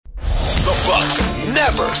Bucks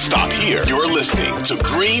never stop here. You're listening to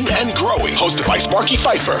Green and Growing, hosted by Sparky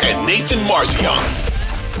Pfeiffer and Nathan Marzion.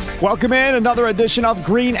 Welcome in another edition of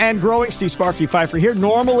Green and Growing. Steve Sparky Pfeiffer here.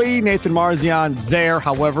 Normally, Nathan Marzion there.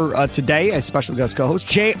 However, today, a special guest co-host,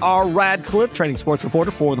 J.R. Radcliffe, training sports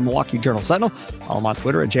reporter for the Milwaukee Journal-Sentinel. Follow him on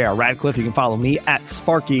Twitter at J.R. Radcliffe. You can follow me at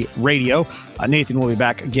Sparky Radio. Nathan will be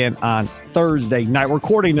back again on Thursday night. We're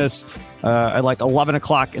recording this at like 11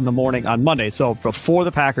 o'clock in the morning on Monday. So before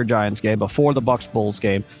the Packer-Giants game, before the Bucks-Bulls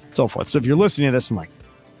game, so forth. So if you're listening to this and like,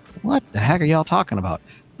 what the heck are y'all talking about?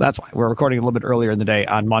 That's why we're recording a little bit earlier in the day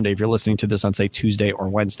on Monday if you're listening to this on, say, Tuesday or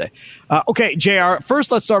Wednesday. Okay, JR,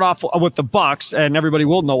 first let's start off with the Bucks, and everybody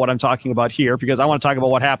will know what I'm talking about here because I want to talk about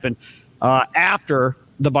what happened after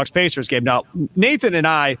the Bucks-Pacers game. Now, Nathan and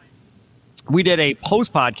I, we did a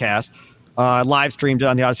post-podcast, live streamed it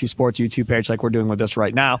on the Odyssey Sports YouTube page like we're doing with this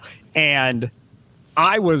right now, and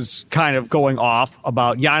I was kind of going off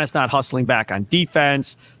about Giannis not hustling back on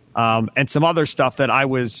defense, and some other stuff that I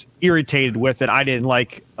was irritated with that I didn't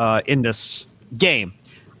like in this game.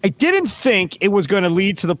 I didn't think it was going to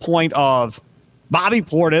lead to the point of Bobby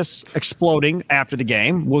Portis exploding after the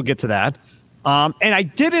game. We'll get to that. And I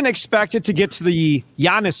didn't expect it to get to the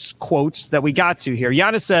Giannis quotes that we got to here.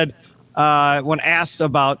 Giannis said, when asked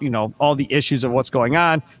about, all the issues of what's going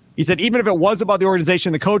on, he said, even if it was about the organization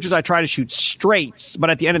and the coaches, I try to shoot straights. But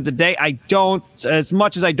at the end of the day, I don't, as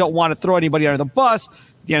much as I don't want to throw anybody under the bus,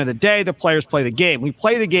 at the end of the day, the players play the game. We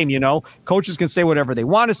play the game, Coaches can say whatever they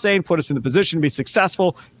want to say and put us in the position to be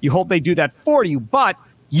successful. You hope they do that for you, but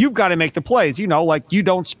you've got to make the plays. Like you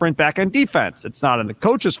don't sprint back on defense. It's not on the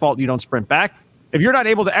coach's fault you don't sprint back. If you're not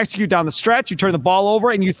able to execute down the stretch, you turn the ball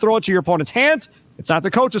over and you throw it to your opponent's hands, it's not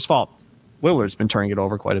the coach's fault. Lillard's been turning it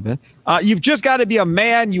over quite a bit. You've just got to be a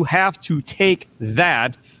man. You have to take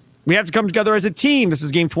that. We have to come together as a team. This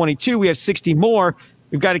is game 22. We have 60 more.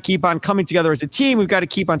 We've got to keep on coming together as a team. We've got to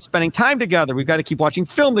keep on spending time together. We've got to keep watching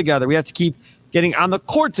film together. We have to keep getting on the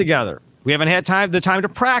court together. We haven't had the time to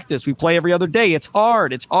practice. We play every other day. It's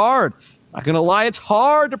hard. Not going to lie. It's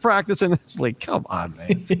hard to practice in this league. Come on,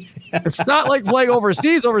 man. It's not like playing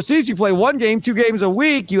overseas. Overseas, you play 1 game, 2 games a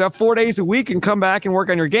week. You have 4 days a week and come back and work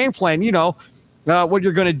on your game plan. What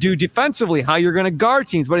you're going to do defensively, how you're going to guard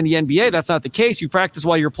teams. But in the NBA, that's not the case. You practice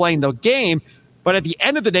while you're playing the game. But at the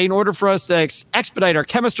end of the day, in order for us to expedite our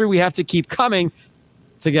chemistry, we have to keep coming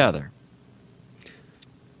together.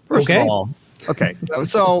 First of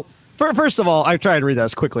all, I try to read that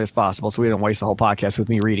as quickly as possible so we don't waste the whole podcast with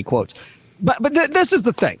me reading quotes. But this is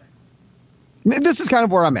the thing. This is kind of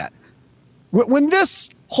where I'm at. When this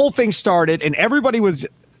whole thing started and everybody was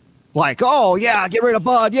like, oh, yeah, get rid of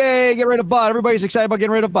Bud. Yay, get rid of Bud. Everybody's excited about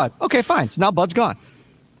getting rid of Bud. Okay, fine. So now Bud's gone.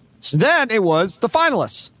 So then it was the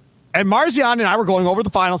finalists. And Marzion and I were going over the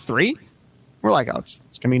final 3. We're like, oh, it's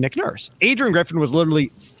going to be Nick Nurse. Adrian Griffin was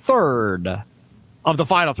literally 3rd of the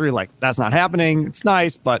final 3. Like, that's not happening. It's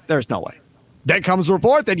nice, but there's no way. Then comes the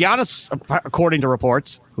report that Giannis, according to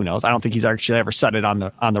reports, who knows? I don't think he's actually ever said it on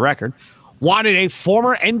the record, wanted a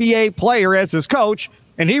former NBA player as his coach,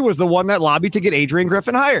 and he was the one that lobbied to get Adrian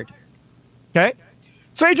Griffin hired. Okay?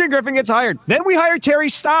 So Adrian Griffin gets hired. Then we hired Terry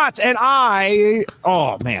Stotts, and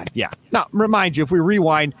Now, remind you, if we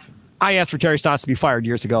rewind, I asked for Terry Stotts to be fired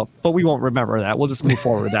years ago, but we won't remember that. We'll just move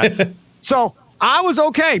forward with that. So I was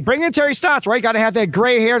okay. Bring in Terry Stotts, right? Got to have that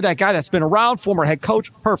gray hair, that guy that's been around, former head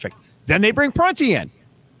coach. Perfect. Then they bring Prunty in,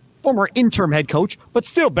 former interim head coach, but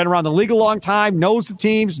still been around the league a long time, knows the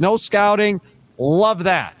teams, knows scouting. Love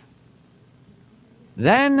that.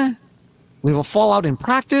 Then we have a fallout in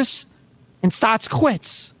practice, and Stotts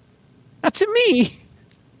quits. Now, to me,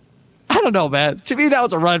 I don't know, man. To me, that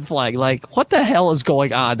was a red flag. Like, what the hell is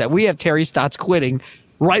going on that we have Terry Stotts quitting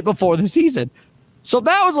right before the season? So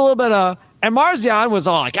that was a little bit and Marzion was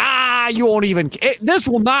all like, you won't even, this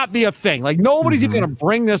will not be a thing. Like, nobody's even going to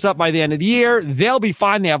bring this up by the end of the year. They'll be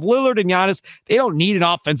fine. They have Lillard and Giannis. They don't need an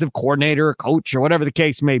offensive coordinator or coach or whatever the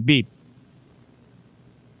case may be.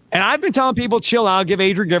 And I've been telling people, chill out, give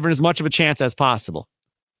Adrian Griffin as much of a chance as possible.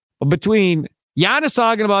 But between Giannis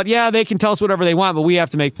talking about, they can tell us whatever they want, but we have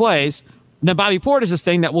to make plays. And then Bobby Portis'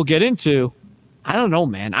 thing that we'll get into. I don't know,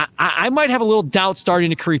 man. I might have a little doubt starting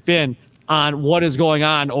to creep in on what is going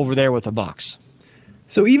on over there with the Bucks.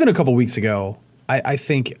 So even a couple weeks ago, I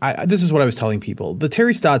think this is what I was telling people. The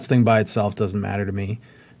Terry Stotts thing by itself doesn't matter to me.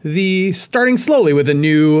 The starting slowly with a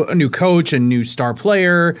new coach, a new star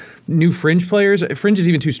player, new fringe players. Fringe is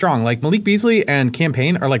even too strong. Like Malik Beasley and Cam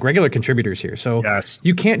Payne are like regular contributors here. So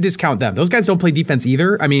You can't discount them. Those guys don't play defense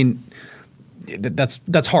either. I mean,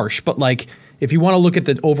 that's harsh. But like, if you want to look at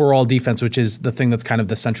the overall defense, which is the thing that's kind of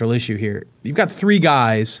the central issue here, you've got 3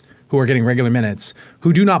 guys who are getting regular minutes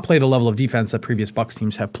who do not play the level of defense that previous Bucks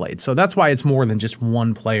teams have played. So that's why it's more than just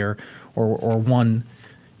one player or one,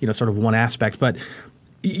 sort of one aspect. But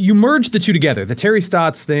you merge the two together, the Terry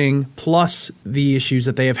Stotts thing plus the issues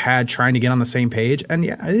that they have had trying to get on the same page. And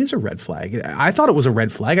yeah, it is a red flag. I thought it was a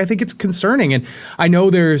red flag. I think it's concerning. And I know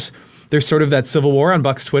there's sort of that civil war on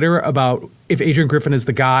Bucks Twitter about if Adrian Griffin is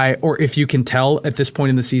the guy, or if you can tell at this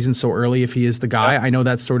point in the season so early if he is the guy. I know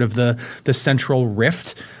that's sort of the central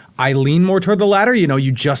rift. I lean more toward the latter.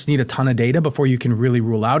 You just need a ton of data before you can really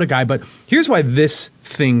rule out a guy. But here's why this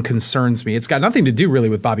thing concerns me. It's got nothing to do really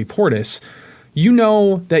with Bobby Portis. You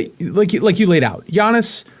know that, like you laid out,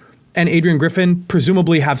 Giannis and Adrian Griffin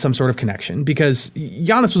presumably have some sort of connection because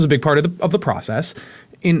Giannis was a big part of the process.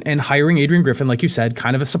 In hiring Adrian Griffin, like you said,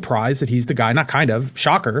 kind of a surprise that he's the guy, not kind of,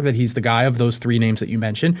 shocker that he's the guy of those three names that you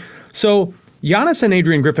mentioned. So Giannis and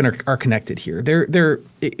Adrian Griffin are connected here.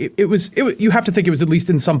 You have to think it was at least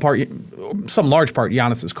in some large part,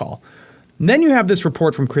 Giannis's call. And then you have this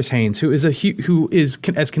report from Chris Haynes, who is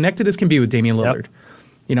as connected as can be with Damian Lillard.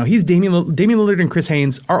 Yep. He's Damian Lillard and Chris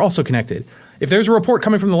Haynes are also connected. If there's a report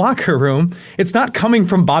coming from the locker room, it's not coming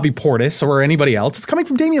from Bobby Portis or anybody else. It's coming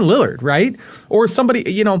from Damian Lillard, right? Or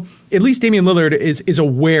somebody, at least Damian Lillard is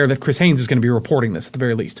aware that Chris Haynes is going to be reporting this at the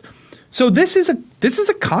very least. So this is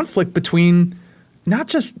a conflict between not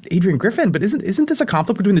just Adrian Griffin, but isn't this a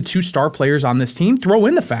conflict between the two star players on this team? Throw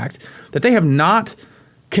in the fact that they have not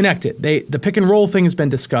connected. The pick and roll thing has been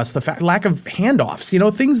discussed. The lack of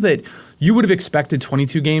handoffs, things that you would have expected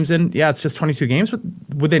 22 games in. Yeah, it's just 22 games, but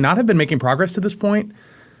would they not have been making progress to this point?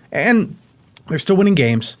 And they're still winning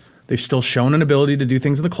games. They've still shown an ability to do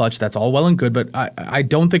things in the clutch. That's all well and good, but I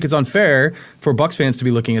don't think it's unfair for Bucks fans to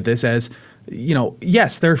be looking at this as,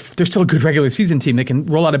 yes, they're still a good regular season team. They can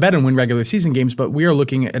roll out of bed and win regular season games, but we are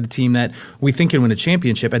looking at a team that we think can win a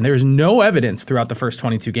championship, and there's no evidence throughout the first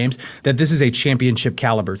 22 games that this is a championship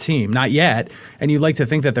caliber team. Not yet, and you'd like to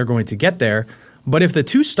think that they're going to get there. But if the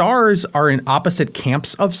two stars are in opposite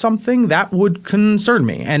camps of something, that would concern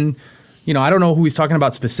me. And I don't know who he's talking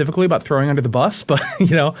about specifically about throwing under the bus, but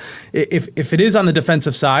if it is on the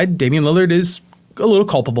defensive side, Damian Lillard is a little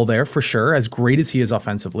culpable there for sure, as great as he is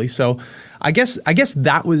offensively. So I guess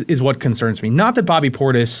that is what concerns me. Not that Bobby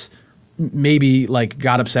Portis maybe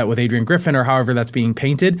got upset with Adrian Griffin or however that's being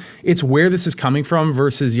painted. It's where this is coming from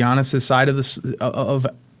versus Giannis's side of this of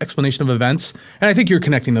explanation of events. And I think you're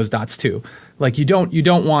connecting those dots too. You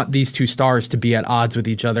don't want these two stars to be at odds with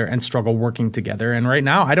each other and struggle working together. And right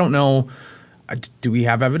now, I don't know. Do we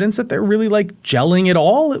have evidence that they're really gelling at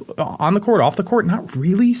all on the court, off the court? Not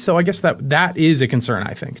really. So I guess that is a concern,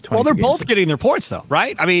 I think. Well, they're both getting their points, though,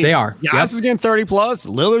 right? I mean, they are. Giannis is getting 30 plus.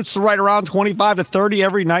 Lillard's right around 25 to 30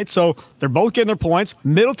 every night. So they're both getting their points.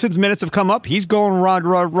 Middleton's minutes have come up. He's going right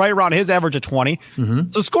around his average of 20.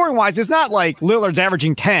 Mm-hmm. So scoring wise, it's not like Lillard's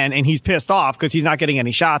averaging 10 and he's pissed off because he's not getting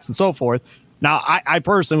any shots and so forth. Now, I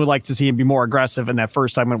personally would like to see him be more aggressive in that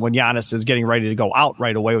first segment when Giannis is getting ready to go out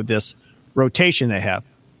right away with this rotation they have.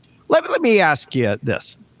 Let me ask you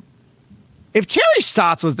this. If Terry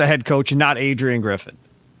Stotts was the head coach and not Adrian Griffin,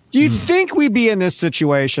 do you think we'd be in this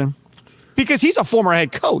situation? Because he's a former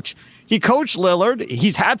head coach. He coached Lillard.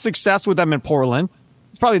 He's had success with them in Portland.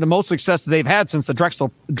 It's probably the most success that they've had since the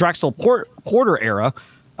Drexel Porter era.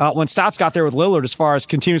 When Stotts got there with Lillard, as far as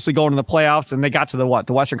continuously going to the playoffs, and they got to the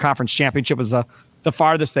Western Conference Championship was the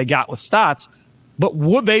farthest they got with Stotts. But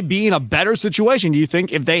would they be in a better situation, do you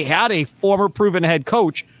think, if they had a former proven head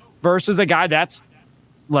coach versus a guy that's,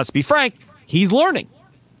 let's be frank, he's learning.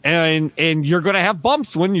 And you're going to have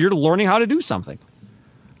bumps when you're learning how to do something.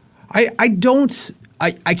 I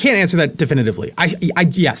can't answer that definitively.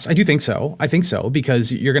 Yes, I do think so. I think so,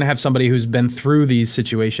 because you're going to have somebody who's been through these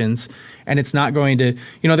situations, and it's not going to,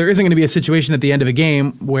 there isn't going to be a situation at the end of a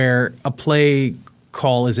game where a play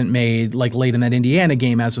call isn't made late in that Indiana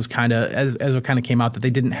game, as it kind of came out that they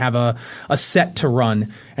didn't have a set to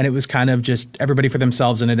run, and it was kind of just everybody for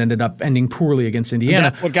themselves, and it ended up ending poorly against Indiana.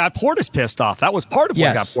 And that's what got Portis pissed off. That was part of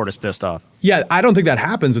what got Portis pissed off. Yeah, I don't think that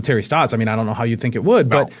happens with Terry Stotts. I mean, I don't know how you'd think it would,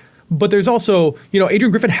 no. But there's also,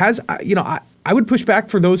 Adrian Griffin has, I would push back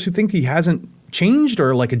for those who think he hasn't changed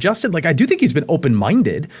or adjusted. I do think he's been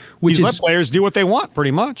open-minded, which he's let players do what they want,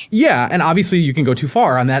 pretty much. Yeah, and obviously you can go too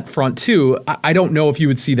far on that front too. I don't know if you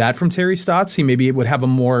would see that from Terry Stotts. He maybe would have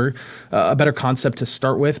a better concept to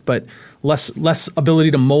start with, but less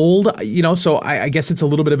ability to mold. So I guess it's a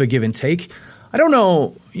little bit of a give and take. I don't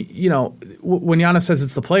know. When Giannis says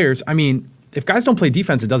it's the players, I mean, if guys don't play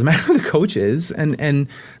defense, it doesn't matter who the coach is, and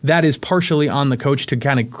that is partially on the coach to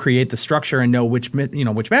kind of create the structure and know which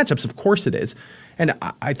matchups. Of course, it is, and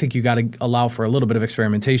I think you got to allow for a little bit of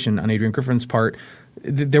experimentation on Adrian Griffin's part.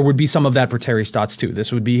 There would be some of that for Terry Stotts too.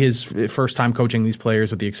 This would be his first time coaching these players,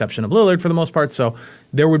 with the exception of Lillard for the most part. So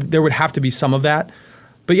there would have to be some of that.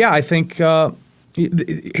 But yeah, I think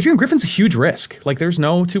Adrian Griffin's a huge risk. Like, there's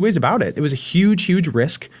no two ways about it. It was a huge, huge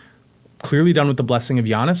risk. Clearly done with the blessing of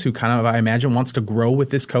Giannis, who kind of, I imagine, wants to grow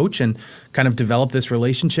with this coach and kind of develop this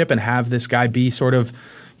relationship and have this guy be sort of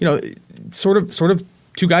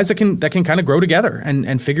two guys that can kind of grow together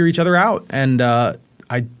and figure each other out. And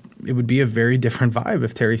it would be a very different vibe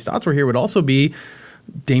if Terry Stotts were here. It would also be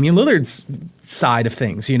Damian Lillard's side of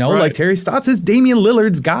things, right. Like Terry Stotts is Damian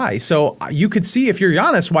Lillard's guy. So you could see, if you're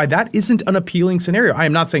Giannis, why that isn't an appealing scenario. I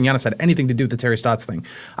am not saying Giannis had anything to do with the Terry Stotts thing.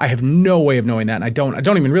 I have no way of knowing that, and I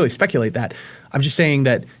don't even really speculate that. I'm just saying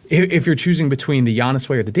that if you're choosing between the Giannis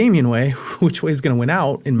way or the Damian way, which way is going to win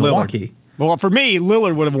out in Milwaukee? Lillard. Well, for me,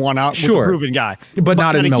 Lillard would have won out with the proven guy. But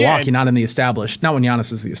not in Milwaukee, not in the established, not when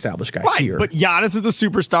Giannis is the established guy here. But Giannis is the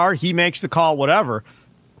superstar. He makes the call, whatever.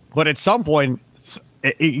 But at some point,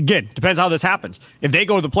 again, depends how this happens. If they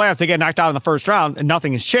go to the playoffs, they get knocked out in the first round, and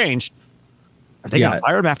nothing has changed, are they going to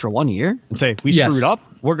fire him after 1 year and say, we screwed up,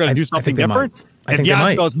 we're going to do something different? If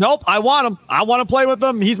Giannis goes, nope, I want him. I want to play with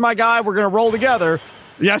him. He's my guy. We're going to roll together.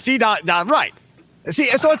 Yeah, see, not right. See,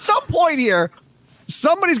 so at some point here,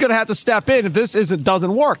 somebody's going to have to step in if this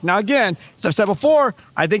doesn't work. Now, again, as I've said before,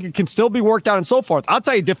 I think it can still be worked out and so forth. I'll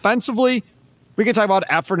tell you, defensively, we can talk about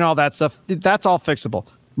effort and all that stuff. That's all fixable.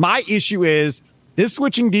 My issue is this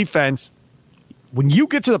switching defense. When you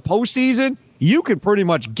get to the postseason, you can pretty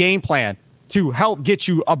much game plan to help get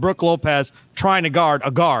you a Brook Lopez trying to guard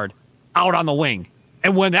a guard out on the wing.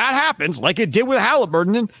 And when that happens, like it did with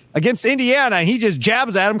Halliburton against Indiana, and he just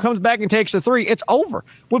jabs at him, comes back and takes the three, it's over.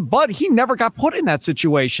 With Bud, he never got put in that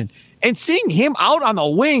situation. And seeing him out on the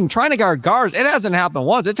wing trying to guard guards, it hasn't happened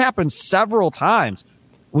once. It's happened several times.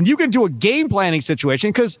 When you get into a game planning situation,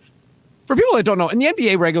 because for people that don't know, in the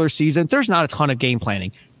NBA regular season, there's not a ton of game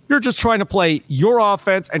planning. You're just trying to play your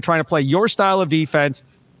offense and trying to play your style of defense,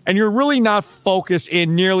 and you're really not focused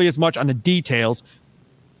in nearly as much on the details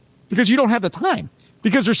because you don't have the time.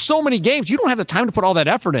 Because there's so many games, you don't have the time to put all that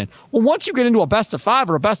effort in. Well, once you get into a best of 5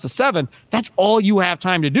 or a best of 7, that's all you have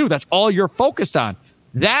time to do. That's all you're focused on.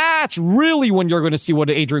 That's really when you're going to see what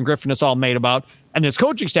Adrian Griffin is all made about and this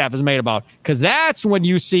coaching staff is made about. Because that's when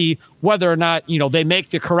you see whether or not, they make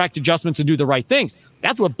the correct adjustments and do the right things.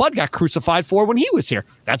 That's what Bud got crucified for when he was here.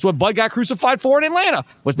 That's what Bud got crucified for in Atlanta,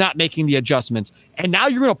 was not making the adjustments. And now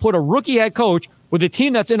you're going to put a rookie head coach with a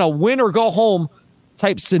team that's in a win or go home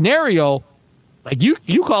type scenario. Like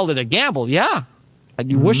you called it a gamble, yeah. And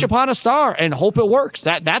you wish upon a star and hope it works.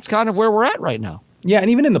 That's kind of where we're at right now. Yeah, and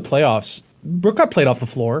even in the playoffs, Brook got played off the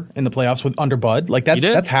floor in the playoffs under Bud. Like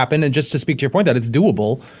that's happened. And just to speak to your point, that it's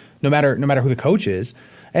doable, no matter who the coach is.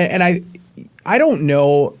 And I don't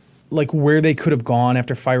know like where they could have gone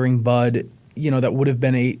after firing Bud. That would have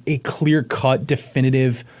been a clear cut,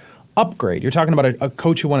 definitive upgrade. You're talking about a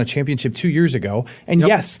coach who won a championship 2 years ago. And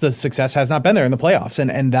yes, the success has not been there in the playoffs.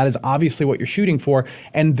 And that is obviously what you're shooting for.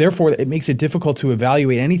 And therefore, it makes it difficult to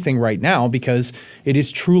evaluate anything right now because it is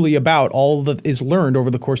truly about all that is learned over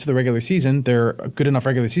the course of the regular season. They're a good enough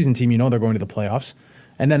regular season team. They're going to the playoffs.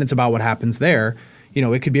 And then it's about what happens there.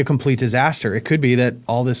 It could be a complete disaster. It could be that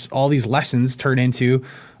all these lessons turn into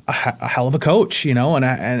a hell of a coach,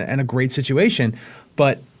 and a great situation.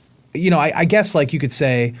 But, I guess like you could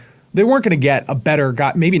say, they weren't going to get a better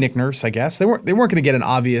guy, maybe Nick Nurse, I guess. They weren't going to get an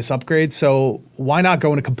obvious upgrade, so why not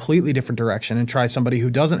go in a completely different direction and try somebody who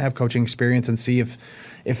doesn't have coaching experience and see if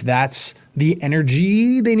that's the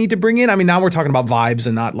energy they need to bring in? I mean, now we're talking about vibes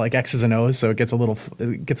and not like X's and O's, so it gets a little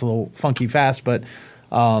funky fast. But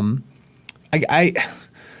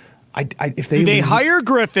if they hire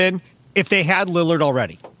Griffin if they had Lillard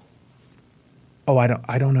already? Oh,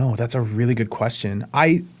 I don't know. That's a really good question.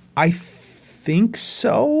 I think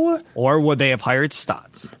so. Or would they have hired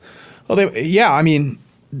Stotts? Well,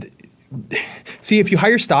 see, if you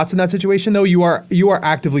hire Stotts in that situation, though, you are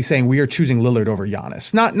actively saying we are choosing Lillard over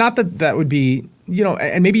Giannis. Not that would be,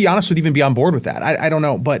 and maybe Giannis would even be on board with that. I don't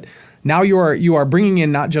know, but now you are bringing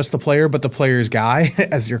in not just the player but the player's guy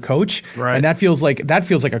as your coach, right? And that feels like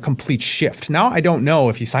a complete shift. Now I don't know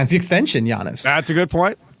if he signs the extension, Giannis. That's a good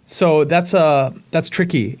point. So that's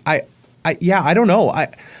tricky. I don't know.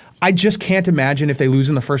 I just can't imagine if they lose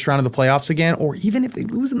in the first round of the playoffs again, or even if they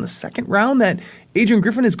lose in the second round, that Adrian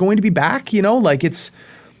Griffin is going to be back.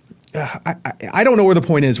 I don't know where the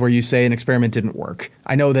point is where you say an experiment didn't work.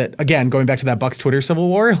 I know that, again, going back to that Bucks Twitter civil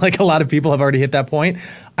war, like a lot of people have already hit that point.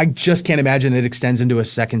 I just can't imagine it extends into a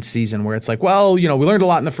second season where it's like, well, we learned a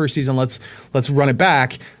lot in the first season. Let's run it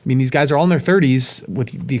back. I mean, these guys are all in their 30s,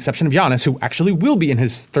 with the exception of Giannis, who actually will be in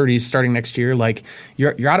his 30s starting next year. Like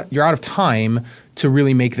you're out of time to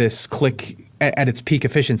really make this click at its peak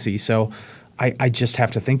efficiency. So I just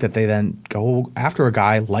have to think that they then go after a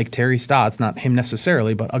guy like Terry Stotts, not him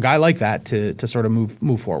necessarily, but a guy like that to sort of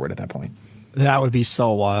move forward at that point. That would be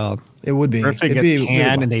so wild. It would be. If it gets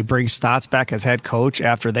canned and they bring Stotts back as head coach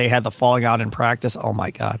after they had the falling out in practice, oh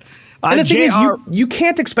my God. And the thing is, you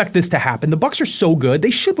can't expect this to happen. The Bucks are so good;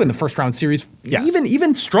 they should win the first round series. Yes.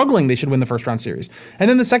 Even struggling, they should win the first round series, and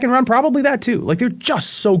then the second round probably that too. Like they're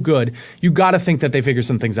just so good. You got to think that they figure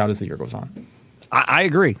some things out as the year goes on. I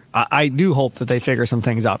agree. I do hope that they figure some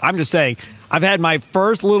things out. I'm just saying, I've had my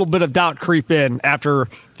first little bit of doubt creep in after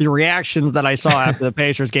the reactions that I saw after the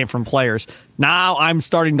Pacers game from players. Now I'm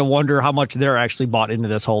starting to wonder how much they're actually bought into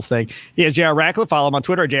this whole thing. He is J.R. Radcliffe. Follow him on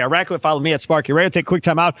Twitter at J.R. Radcliffe. Follow me at Sparky Radio. Take a quick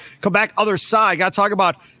time out. Come back other side. Got to talk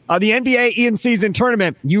about the NBA in-season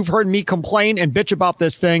tournament. You've heard me complain and bitch about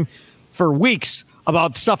this thing for weeks,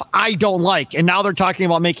 about stuff I don't like, and now they're talking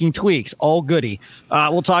about making tweaks. Oh, goody.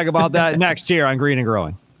 We'll talk about that next here on Green and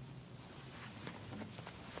Growing.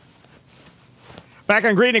 Back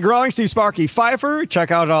on Green and Growing, Steve Sparky Pfeiffer.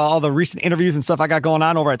 Check out all the recent interviews and stuff I got going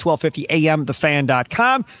on over at 1250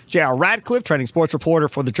 amthefan.com. J.R. Radcliffe, trending sports reporter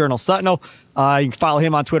for the Journal Sentinel. You can follow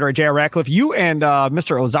him on Twitter at J.R. Radcliffe. You and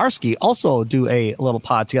Mr. Ozarski also do a little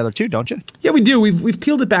pod together too, don't you? Yeah, we do. We've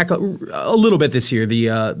peeled it back a little bit this year.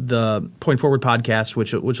 The Point Forward podcast,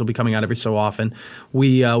 which will be coming out every so often.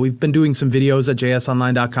 We've been doing some videos at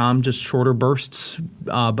jsonline.com, just shorter bursts,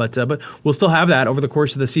 but we'll still have that over the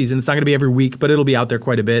course of the season. It's not going to be every week, but it'll be out there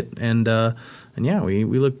quite a bit. And yeah, we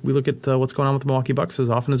look at what's going on with the Milwaukee Bucks as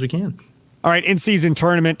often as we can. All right, in-season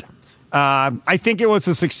tournament. I think it was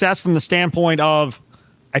a success from the standpoint of,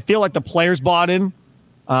 I feel like the players bought in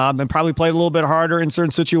and probably played a little bit harder in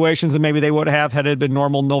certain situations than maybe they would have had it been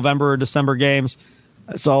normal November or December games.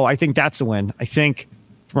 So I think that's a win. I think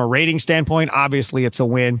from a rating standpoint, obviously it's a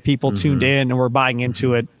win. People tuned in and were buying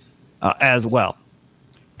into it as well.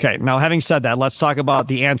 Okay, now having said that, let's talk about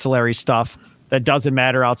the ancillary stuff that doesn't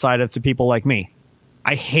matter outside of to people like me.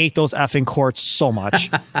 I hate those effing courts so much.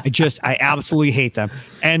 I absolutely hate them.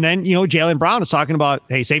 And then, Jaylen Brown is talking about,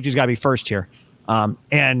 hey, safety's got to be first here.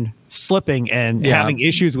 And slipping and having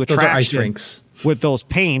issues with those traction, are ice rinks. with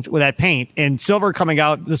that paint. And Silver coming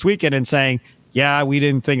out this weekend and saying, yeah, we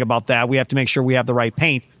didn't think about that. We have to make sure we have the right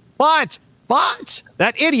paint. But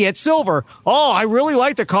that idiot Silver, I really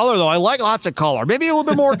like the color, though. I like lots of color. Maybe a little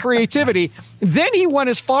bit more creativity. Then he went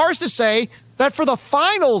as far as to say that for the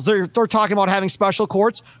finals, they're talking about having special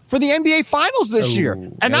courts for the NBA Finals this year.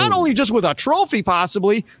 And not only just with a trophy,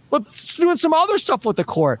 possibly, but doing some other stuff with the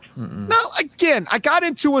court. Now, again, I got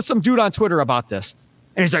into with some dude on Twitter about this.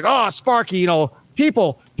 And he's like, Sparky,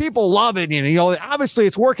 people love it. And, obviously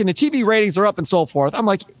it's working. The TV ratings are up and so forth. I'm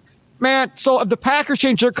like, man, so if the Packers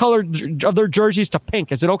change their color of their jerseys to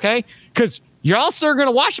pink, is it okay? Because you're also going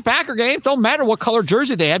to watch the Packer game. Don't matter what color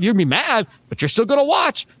jersey they have. You're going to be mad, but you're still going to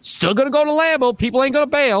watch. Still going to go to Lambeau. People ain't going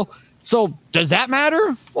to bail. So does that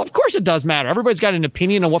matter? Well, of course it does matter. Everybody's got an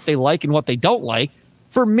opinion on what they like and what they don't like.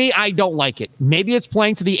 For me, I don't like it. Maybe it's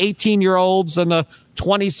playing to the 18-year-olds and the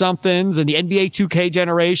 20-somethings and the NBA 2K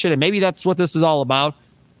generation, and maybe that's what this is all about.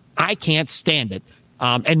 I can't stand it.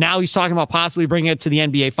 And now he's talking about possibly bringing it to the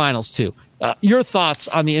NBA Finals, too. Your thoughts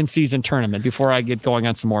on the in-season tournament before I get going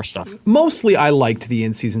on some more stuff? Mostly, I liked the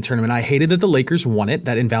in-season tournament. I hated that the Lakers won it.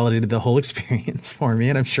 That invalidated the whole experience for me,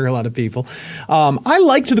 and I'm sure a lot of people. I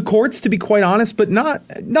liked the courts, to be quite honest, but not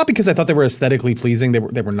because I thought they were aesthetically pleasing. They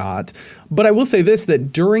were not. But I will say this,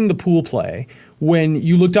 that during the pool play, when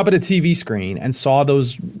you looked up at a TV screen and saw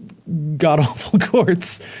those god-awful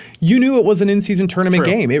courts, you knew it was an in-season tournament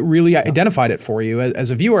game. It really identified it for you as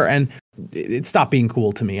a viewer, and it stopped being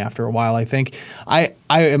cool to me after a while. I think I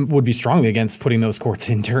would be strongly against putting those courts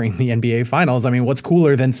in during the NBA Finals. I mean, what's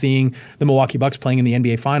cooler than seeing the Milwaukee Bucks playing in the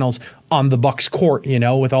NBA Finals on the Bucks court,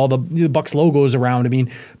 with all the Bucks logos around? I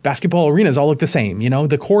mean, basketball arenas all look the same.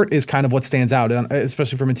 The court is kind of what stands out,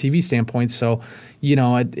 especially from a TV standpoint. So,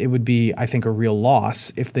 it would be, I think, a real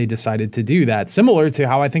loss if they decided to do that. Similar to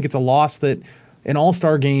how I think it's a loss that in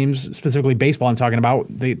all-star games, specifically baseball I'm talking about,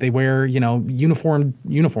 they wear,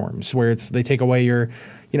 uniforms where they take away your,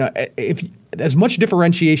 if as much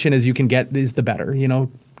differentiation as you can get is the better,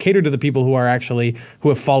 cater to the people who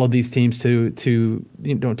have followed these teams to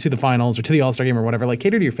the finals or to the all-star game or whatever, like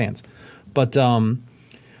cater to your fans. But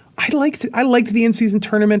I liked the in-season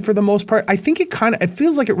tournament for the most part. I think it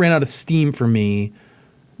feels like it ran out of steam for me.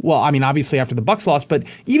 Well, I mean, obviously after the Bucks lost, but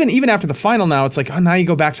even after the final now, it's like, oh, now you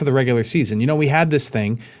go back to the regular season. We had this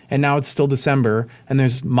thing, and now it's still December, and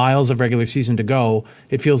there's miles of regular season to go.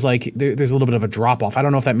 It feels like there's a little bit of a drop-off. I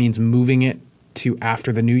don't know if that means moving it to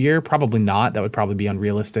after the new year. Probably not. That would probably be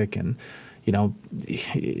unrealistic, and,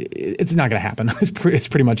 it's not going to happen. It's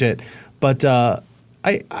pretty much it. But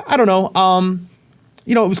I don't know.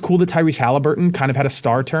 It was cool that Tyrese Halliburton kind of had a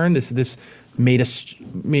star turn. This made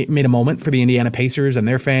a moment for the Indiana Pacers and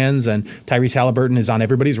their fans, and Tyrese Halliburton is on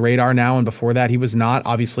everybody's radar now, and before that he was not.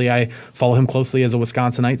 Obviously, I follow him closely as a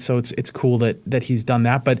Wisconsinite, so it's cool that he's done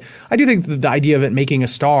that. But I do think the idea of it making a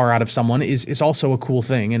star out of someone is also a cool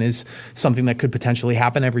thing, and is something that could potentially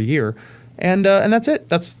happen every year. And that's it.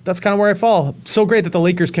 That's kind of where I fall. So great that the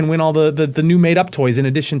Lakers can win all the new made up toys in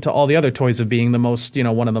addition to all the other toys of being the most,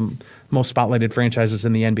 one of the most spotlighted franchises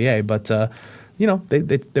in the NBA. But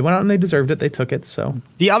they went out and they deserved it. They took it. So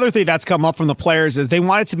the other thing that's come up from the players is they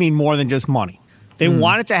want it to mean more than just money. They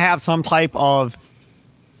want it to have some type of,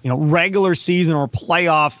 regular season or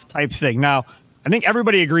playoff type thing. Now, I think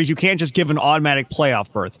everybody agrees you can't just give an automatic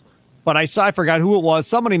playoff berth. But I forgot who it was.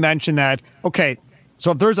 Somebody mentioned that, okay,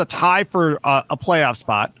 so if there's a tie for a playoff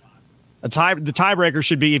spot, the tiebreaker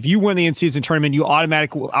should be if you win the in-season tournament, you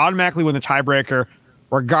automatically win the tiebreaker,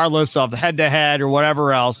 regardless of the head-to-head or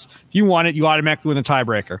whatever else. If you won it, you automatically win the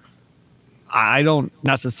tiebreaker. I don't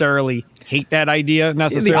necessarily hate that idea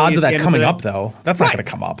necessarily. The odds of that coming up, though, that's not going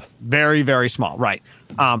to come up. Very, very small, right.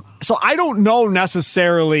 So I don't know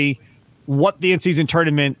necessarily what the in-season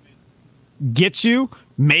tournament gets you.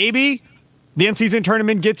 Maybe the in-season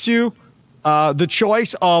tournament gets you the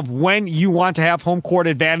choice of when you want to have home court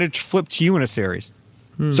advantage flipped to you in a series.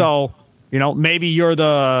 So, maybe you're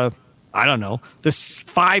the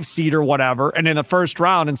 5 seed or whatever, and in the first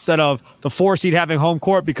round, instead of the 4 seed having home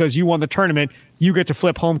court because you won the tournament, you get to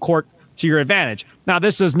flip home court to your advantage. Now,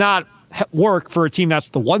 this does not work for a team that's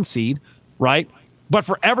the 1 seed, right? But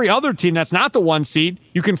for every other team that's not the 1 seed,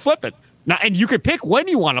 you can flip it. Now, and you could pick when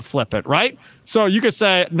you want to flip it, right? So you could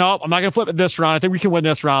say, no, I'm not going to flip it this round. I think we can win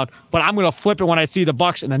this round, but I'm going to flip it when I see the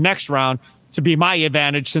Bucks in the next round to be my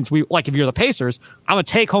advantage. Since if you're the Pacers, I'm going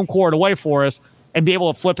to take home court away for us and be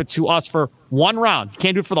able to flip it to us for 1 round. You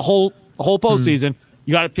can't do it for the whole postseason.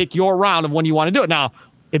 You got to pick your round of when you want to do it. Now,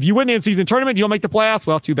 if you win the in-season tournament, you don't make the playoffs.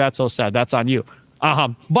 Well, too bad, so sad. That's on you.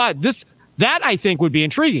 But that I think would be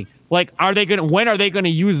intriguing. When are they going to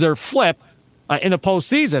use their flip in the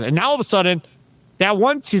postseason? And now all of a sudden, that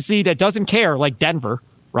 1 seed that doesn't care, like Denver,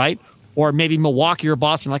 right? Or maybe Milwaukee or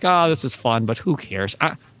Boston, this is fun, but who cares?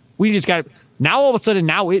 We just got now all of a sudden,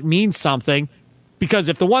 now it means something, because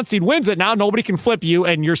if the 1 seed wins it, now nobody can flip you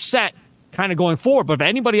and you're set kind of going forward. But if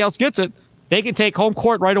anybody else gets it, they can take home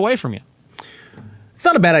court right away from you. It's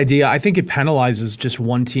not a bad idea. I think it penalizes just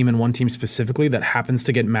one team and one team specifically that happens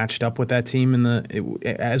to get matched up with that team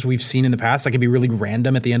as we've seen in the past. That can be really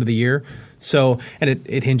random at the end of the year. So, and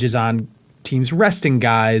it hinges on teams resting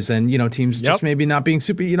guys and, teams just maybe not being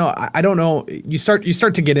super, I don't know. You start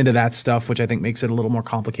to get into that stuff, which I think makes it a little more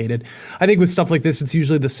complicated. I think with stuff like this, it's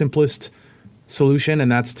usually the simplest solution,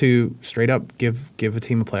 and that's to straight up give a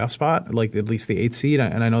team a playoff spot, like at least the 8th seed.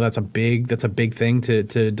 And I know that's a big thing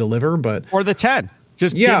to deliver, but or the 10.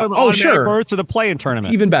 Just give them automatic berth to the play-in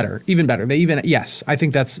tournament. Even better. Yes, I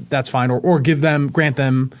think that's fine. Or grant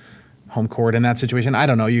them home court in that situation. I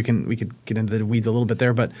don't know. We could get into the weeds a little bit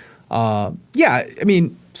there, but so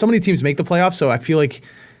many teams make the playoffs, so I feel like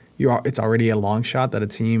it's already a long shot that a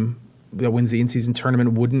team that wins the in-season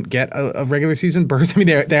tournament wouldn't get a regular season berth.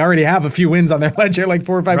 they already have a few wins on their ledger, like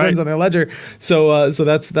 4 or 5 wins on their ledger. So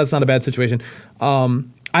that's not a bad situation.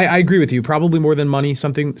 I agree with you. Probably more than money,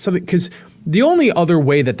 something because the only other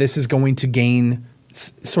way that this is going to gain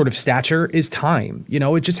sort of stature is time.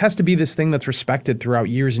 It just has to be this thing that's respected throughout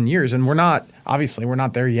years and years, and we're not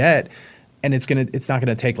there yet. And it's going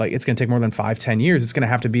to take more than 5-10 years. It's going to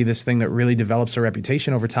have to be this thing that really develops a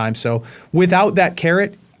reputation over time. So without that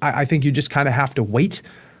carrot, I think you just kind of have to wait.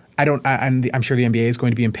 I'm sure the NBA is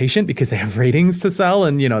going to be impatient because they have ratings to sell,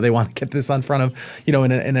 and they want to get this on front of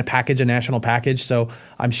in a package, a national package. So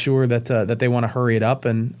I'm sure that they want to hurry it up,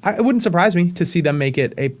 and it wouldn't surprise me to see them make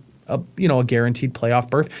it a guaranteed playoff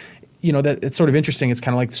berth. That it's sort of interesting. It's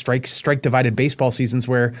kind of like strike divided baseball seasons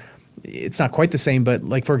where it's not quite the same, but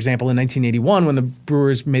like, for example, in 1981, when the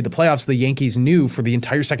Brewers made the playoffs, the Yankees knew for the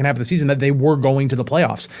entire second half of the season that they were going to the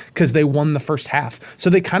playoffs because they won the first half. So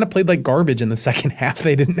they kind of played like garbage in the second half.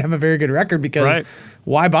 They didn't have a very good record because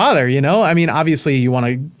why bother, Obviously you want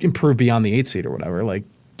to improve beyond the 8th seed or whatever, like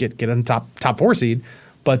get on top 4 seed.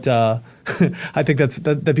 But I think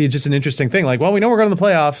that'd be just an interesting thing. Like, well, we know we're going to the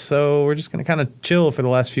playoffs, so we're just going to kind of chill for the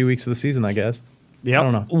last few weeks of the season, I guess. Yeah. I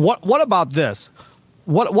don't know. What about this?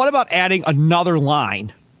 What about adding another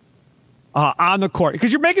line on the court?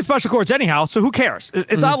 Because you're making special courts anyhow, so who cares?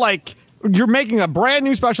 It's not like you're making a brand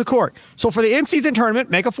new special court. So for the in-season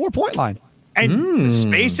tournament, make a 4-point line and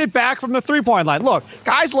space it back from the 3-point line. Look,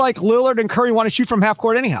 guys like Lillard and Curry want to shoot from half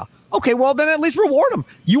court anyhow. Okay, well then at least reward them.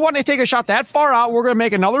 You want to take a shot that far out? We're going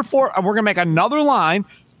to make another line,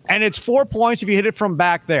 and it's 4 points if you hit it from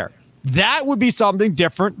back there. That would be something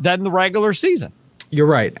different than the regular season. You're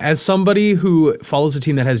right. As somebody who follows a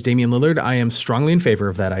team that has Damian Lillard, I am strongly in favor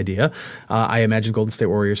of that idea. I imagine Golden State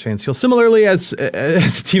Warriors fans feel similarly as a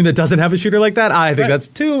team that doesn't have a shooter like that. I think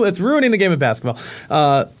it's ruining the game of basketball.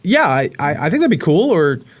 I think that'd be cool.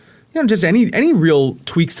 Or just any real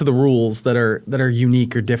tweaks to the rules that are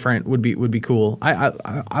unique or different would be cool.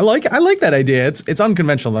 I like that idea. It's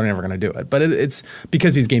unconventional. They're never going to do it, but it's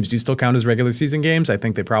because these games do still count as regular season games. I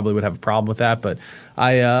think they probably would have a problem with that, but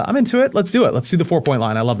I'm into it. Let's do it. Let's do the 4-point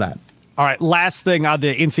line. I love that. All right, last thing on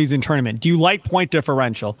the in-season tournament. Do you like point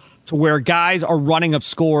differential to where guys are running up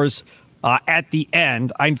scores at the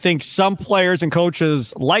end? I think some players and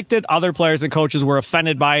coaches liked it. Other players and coaches were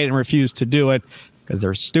offended by it and refused to do it because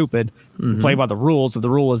they're stupid. Play by the rules. If the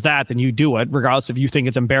rule is that, then you do it, regardless if you think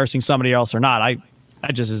it's embarrassing somebody else or not.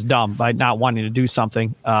 That just is dumb by not wanting to do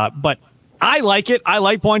something. But I like it. I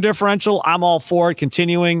like point differential. I'm all for it.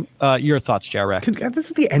 Continuing. Your thoughts, Jared? This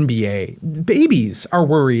is the NBA. Babies are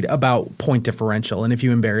worried about point differential and if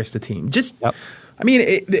you embarrass the team. I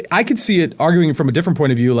mean, I could see it arguing from a different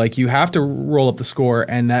point of view. Like, you have to roll up the score,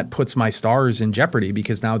 and that puts my stars in jeopardy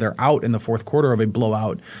because now they're out in the fourth quarter of a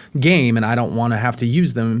blowout game, and I don't want to have to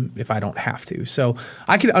use them if I don't have to. So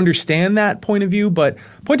I could understand that point of view, but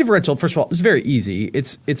point differential, first of all, is very easy.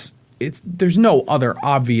 There's no other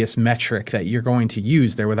obvious metric that you're going to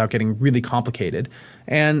use there without getting really complicated.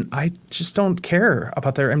 And I just don't care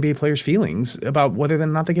about their NBA players' feelings about whether or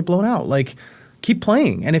not they get blown out. Like, keep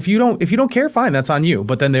playing, and if you don't care, fine, that's on you.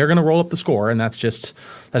 But then they're going to roll up the score, and that's just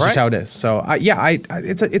how it is. So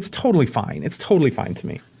it's totally fine. It's totally fine to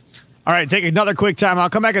me. All right, take another quick time. I'll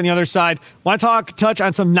come back on the other side. Want to touch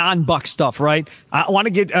on some non-Buck stuff, right? I want to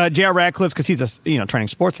get J.R. Radcliffe, because he's a training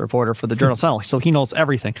sports reporter for the Journal Sentinel, so he knows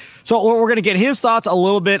everything. So we're going to get his thoughts a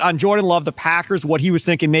little bit on Jordan Love, the Packers, what he was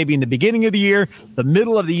thinking maybe in the beginning of the year, the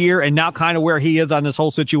middle of the year, and now kind of where he is on this whole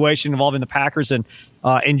situation involving the Packers and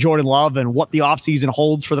Jordan Love, and what the offseason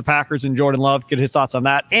holds for the Packers and Jordan Love. Get his thoughts on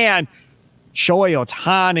that. And Shohei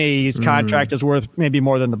Ohtani's contract is worth maybe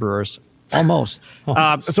more than the Brewers. Almost.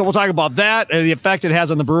 So we'll talk about that, the effect it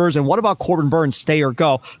has on the Brewers, and what about Corbin Burns, stay or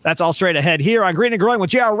go? That's all straight ahead here on Green and Growing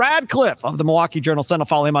with J.R. Radcliffe of the Milwaukee Journal Sentinel.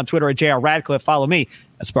 Follow him on Twitter at J.R. Radcliffe. Follow me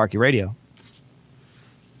at Sparky Radio.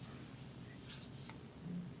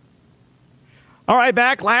 All right,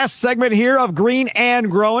 back. Last segment here of Green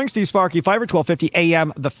and Growing. Steve Sparky Pfeiffer, 1250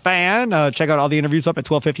 AM The Fan. Check out all the interviews up at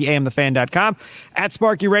 1250amthefan.com. At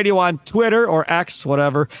Sparky Radio on Twitter or X,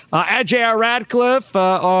 whatever. At J.R. Radcliffe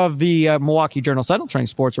of the Milwaukee Journal Sentinel, training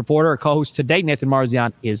sports reporter. Our co-host today, Nathan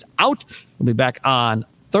Marzian, is out. We'll be back on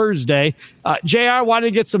Thursday. JR wanted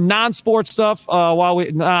to get some non-sports stuff,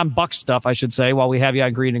 non-Buck stuff, I should say, while we have you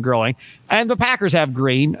on Green and Growing. And the Packers have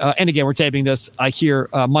green. And again, we're taping this here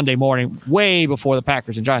Monday morning, way before the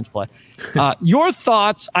Packers and Giants play. Your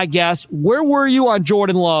thoughts, I guess, where were you on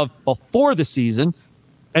Jordan Love before the season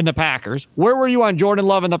and the Packers? Where were you on Jordan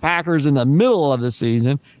Love and the Packers in the middle of the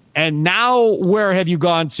season? And now where have you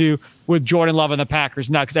gone to with Jordan Love and the Packers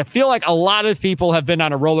now? Because I feel like a lot of people have been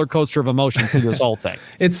on a roller coaster of emotions through this whole thing.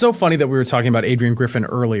 It's so funny that we were talking about Adrian Griffin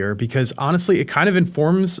earlier, because honestly, it kind of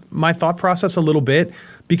informs my thought process a little bit,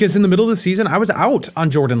 because in the middle of the season, I was out on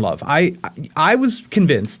Jordan Love. I was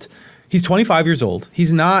convinced. He's 25 years old.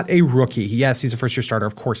 He's not a rookie. Yes, he's a first-year starter.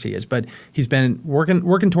 Of course he is. But he's been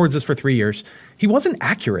working towards this for 3 years. He wasn't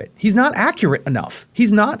accurate. He's not accurate enough.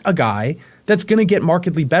 He's not a guy that's going to get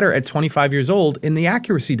markedly better at 25 years old in the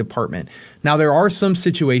accuracy department. Now, there are some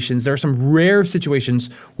rare situations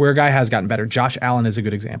where a guy has gotten better. Josh Allen is a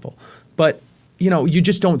good example. But, you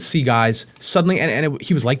just don't see guys suddenly,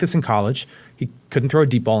 he was like this in college. He couldn't throw a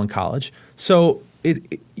deep ball in college. So,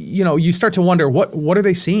 you start to wonder, what are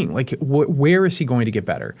they seeing? Like, where is he going to get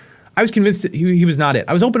better? I was convinced that he was not it.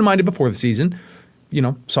 I was open-minded before the season,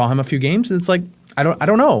 saw him a few games, and it's like, I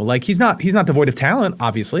don't know. Like, he's not devoid of talent,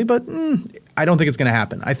 obviously, but I don't think it's going to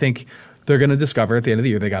happen. I think they're going to discover at the end of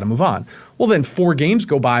the year they got to move on. Well, then 4 games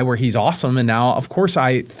go by where he's awesome, and now, of course,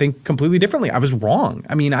 I think completely differently. I was wrong.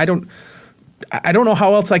 I mean, I don't know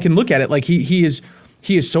how else I can look at it. Like, he is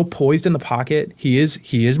He is so poised in the pocket. He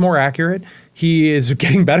is more accurate. He is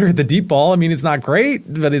getting better at the deep ball. I mean, it's not great,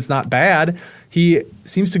 but it's not bad. He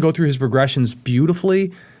seems to go through his progressions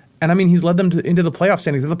beautifully. And I mean, he's led them into the playoff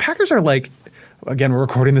standings. The Packers are like, again, we're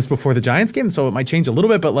recording this before the Giants game, so it might change a little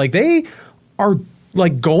bit, but like they are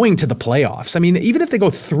like going to the playoffs. I mean, even if they go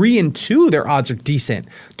 3-2, their odds are decent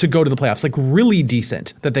to go to the playoffs, like really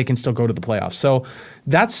decent that they can still go to the playoffs. So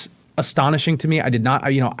that's astonishing to me. I did not,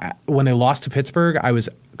 when they lost to Pittsburgh, I was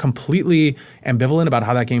completely ambivalent about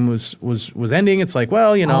how that game was ending. It's like,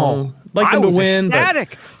 well, like them to win.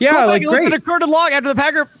 Ecstatic. Yeah, like great. Look at Curtin Long after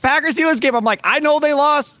the Packers Steelers game. I'm like, I know they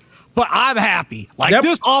lost, but I'm happy. Like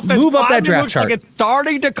this offense move up that draft chart. Like it's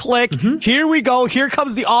starting to click. Here we go. Here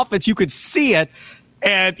comes the offense. You could see it.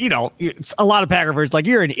 And, it's a lot of Packer fans like,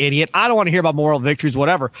 you're an idiot. I don't want to hear about moral victories,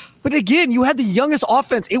 whatever. But again, you had the youngest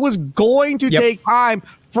offense. It was going to take time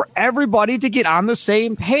for everybody to get on the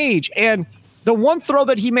same page. And the one throw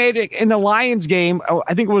that he made in the Lions game,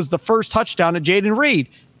 I think it was the first touchdown to Jaden Reed.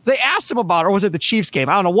 They asked him about it, or was it the Chiefs game?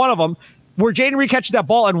 I don't know, one of them, where Jaden Reed catches that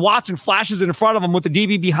ball and Watson flashes it in front of him with the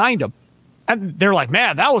DB behind him. And they're like,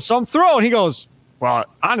 man, that was some throw. And he goes, well,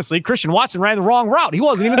 honestly, Christian Watson ran the wrong route. He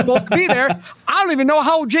wasn't even supposed to be there. I don't even know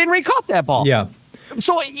how Jaden Reed caught that ball. Yeah.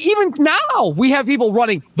 So even now, we have people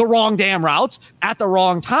running the wrong damn routes at the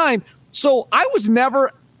wrong time. So I was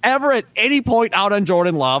never, ever at any point out on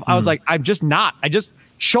Jordan Love. I was like, I'm just not.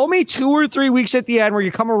 Show me 2 or 3 weeks at the end where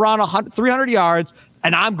you come around 300 yards,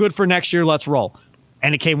 and I'm good for next year. Let's roll.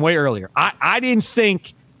 And it came way earlier. I didn't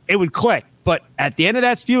think it would click. But at the end of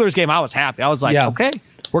that Steelers game, I was happy. I was like, okay.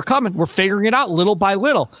 We're coming. We're figuring it out little by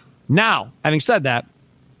little. Now, having said that,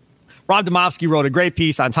 Rob Demovsky wrote a great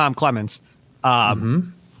piece on Tom Clements.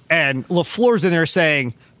 And LaFleur's in there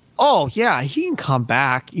saying, oh, yeah, he can come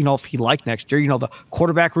back, if he liked next year. The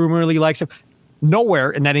quarterback room really likes him.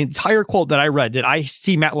 Nowhere in that entire quote that I read did I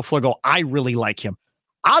see Matt LaFleur go, I really like him.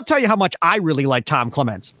 I'll tell you how much I really like Tom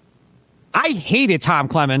Clements. I hated Tom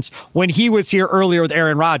Clements when he was here earlier with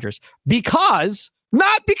Aaron Rodgers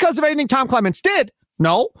not because of anything Tom Clements did.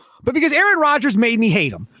 No, but because Aaron Rodgers made me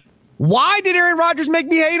hate him. Why did Aaron Rodgers make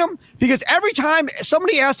me hate him? Because every time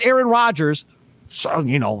somebody asked Aaron Rodgers,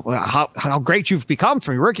 how great you've become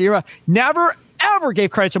from your rookie era, never, ever gave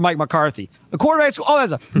credit to Mike McCarthy. The quarterback's,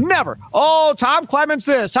 never. Oh, Tom Clements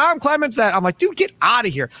this, Tom Clements that. I'm like, dude, get out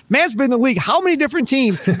of here. Man's been in the league how many different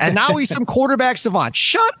teams, and now he's some quarterback savant.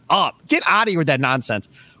 Shut up. Get out of here with that nonsense.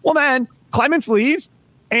 Well, then, Clements leaves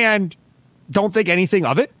and don't think anything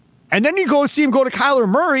of it. And then you go see him go to Kyler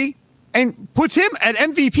Murray and puts him at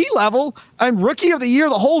MVP level and rookie of the year,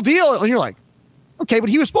 the whole deal. And you're like, okay, but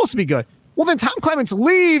he was supposed to be good. Well, then Tom Clements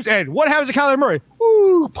leaves, and what happens to Kyler Murray?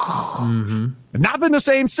 Ooh, not been the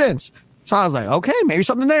same since. So I was like, okay, maybe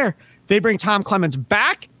something there. They bring Tom Clements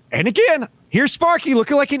back. And again, here's Sparky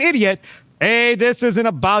looking like an idiot. Hey, this isn't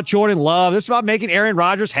about Jordan Love. This is about making Aaron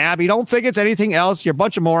Rodgers happy. Don't think it's anything else. You're a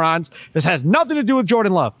bunch of morons. This has nothing to do with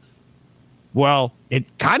Jordan Love. Well, it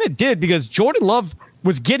kind of did, because Jordan Love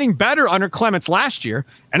was getting better under Clements last year.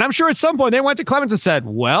 And I'm sure at some point they went to Clements and said,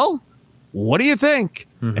 well, what do you think?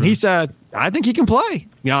 And he said, I think he can play.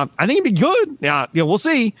 I think he'd be good. We'll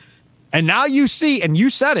see. And now you see, and you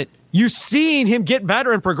said it, you've seen him get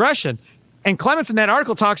better in progression. And Clements in that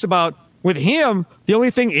article talks about, with him, the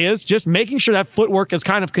only thing is just making sure that footwork is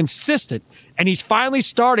kind of consistent. And he's finally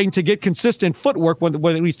starting to get consistent footwork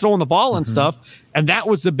when he's throwing the ball and stuff. And that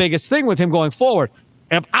was the biggest thing with him going forward.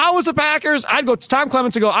 If I was the Packers, I'd go to Tom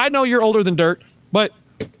Clements and go, I know you're older than dirt, but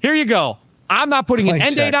here you go. I'm not putting an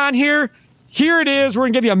end date on here. Here it is. We're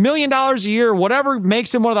going to give you $1 million a year, whatever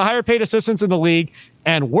makes him one of the higher paid assistants in the league.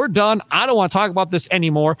 And we're done. I don't want to talk about this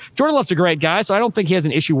anymore. Jordan Love's a great guy, so I don't think he has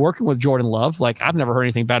an issue working with Jordan Love. Like, I've never heard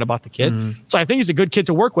anything bad about the kid. So I think he's a good kid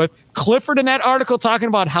to work with. Clifford in that article talking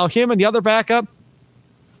about how him and the other backup,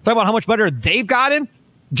 talking about how much better they've gotten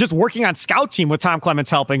just working on scout team with Tom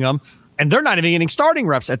Clements helping them. And they're not even getting starting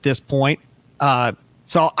reps at this point.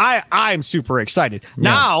 So I'm super excited. Yeah.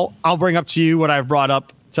 Now I'll bring up to you what I've brought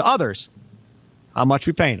up to others. How much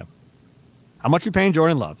we paying him? How much we paying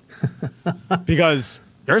Jordan Love? Because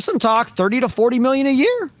there's some talk, 30 to 40 million a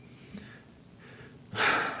year.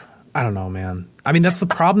 I don't know, man. I mean, that's the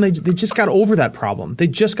problem. They just got over that problem. They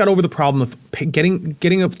just got over the problem of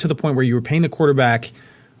getting up to the point where you were paying the quarterback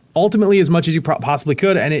ultimately as much as you possibly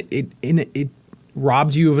could, and it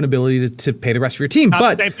robbed you of an ability to pay the rest of your team.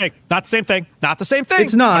 Not the same thing.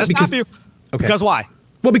 It's not because okay. Because why?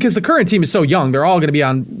 Well, because the current team is so young, they're all going to be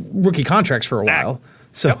on rookie contracts for a while.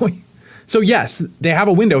 So, yep. So yes, they have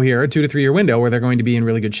a window here, a 2 to 3 year window where they're going to be in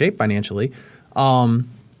really good shape financially.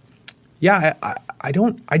 Yeah, I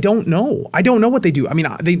don't know. I don't know what they do. I mean,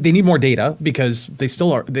 they need more data because they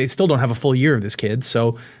still don't have a full year of this kid.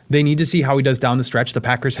 So they need to see how he does down the stretch. The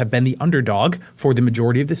Packers have been the underdog for the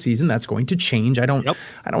majority of the season. That's going to change. I don't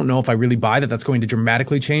know if I really buy that that's going to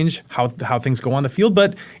dramatically change how things go on the field,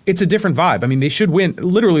 but it's a different vibe. I mean, they should win.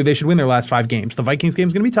 Literally, they should win their last 5 games. The Vikings game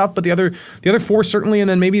is going to be tough, but the other 4 certainly, and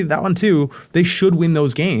then maybe that one too. They should win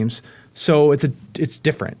those games. So it's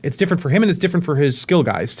different. It's different for him, and it's different for his skill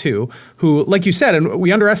guys too, who, like you said, and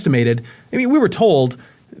we underestimated. I mean, we were told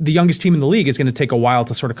the youngest team in the league is going to take a while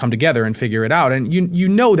to sort of come together and figure it out, and you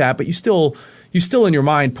know that, but you still in your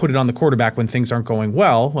mind put it on the quarterback when things aren't going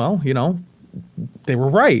well. Well, you know, they were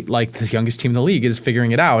right. Like, the youngest team in the league is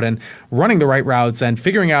figuring it out and running the right routes and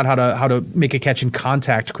figuring out how to make a catch in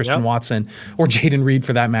contact, Christian Watson or Jaden Reed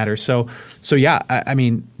for that matter. So yeah, I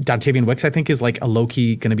mean, Dontavian Wicks, I think, is like a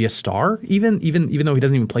low-key going to be a star, even though he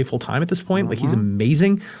doesn't even play full-time at this point. Like, he's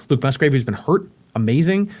amazing. Luke Musgrave, who's been hurt,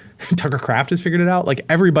 amazing. Tucker Kraft has figured it out. Like,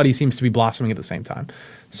 everybody seems to be blossoming at the same time.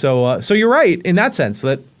 So you're right in that sense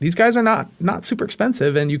that these guys are not super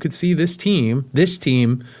expensive, and you could see this team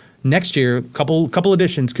next year, couple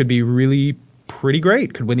additions could be really pretty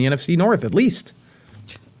great. Could win the NFC North at least.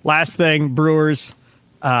 Last thing, Brewers,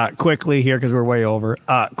 quickly here because we're way over.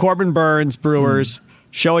 Corbin Burns, Brewers,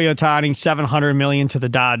 Shohei Ohtani, $700 million to the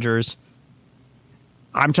Dodgers.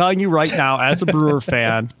 I'm telling you right now, as a Brewer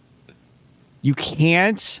fan, you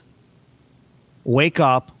can't wake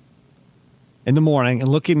up in the morning and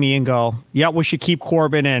look at me and go, "Yeah, we should keep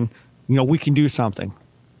Corbin, and we can do something."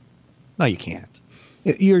 No, you can't.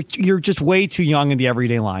 You're just way too young in the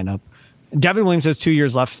everyday lineup. Devin Williams has 2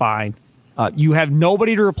 years left, fine. You have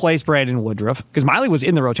nobody to replace Brandon Woodruff because Miley was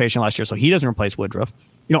in the rotation last year, so he doesn't replace Woodruff.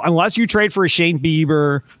 Unless you trade for a Shane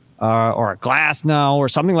Bieber or a Glasnow or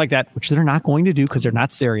something like that, which they're not going to do because they're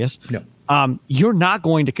not serious. No. You're not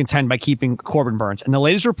going to contend by keeping Corbin Burns. And the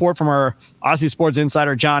latest report from our Aussie Sports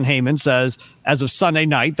insider, John Heyman, says as of Sunday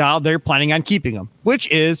night, now they're planning on keeping him, which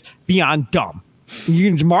is beyond dumb.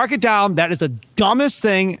 You can mark it down. That is the dumbest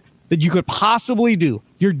thing that you could possibly do.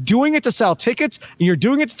 You're doing it to sell tickets, and you're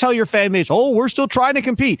doing it to tell your fan base, "Oh, we're still trying to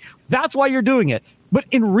compete." That's why you're doing it. But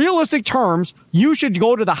in realistic terms, you should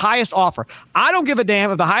go to the highest offer. I don't give a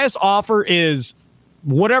damn if the highest offer is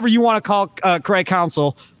whatever you want to call Craig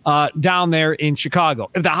Counsell down there in Chicago.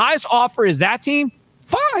 If the highest offer is that team,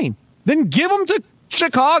 fine. Then give them to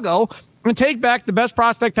Chicago and take back the best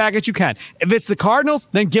prospect package you can. If it's the Cardinals,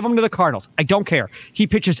 then give him to the Cardinals. I don't care. He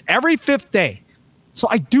pitches every 5th day. So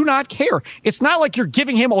I do not care. It's not like you're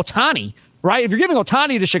giving him Ohtani, right? If you're giving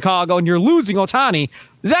Ohtani to Chicago and you're losing Ohtani,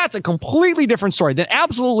 that's a completely different story. Then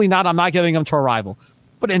absolutely not. I'm not giving him to a rival.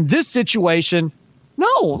 But in this situation,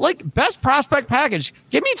 no, like, best prospect package.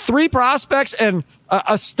 Give me 3 prospects and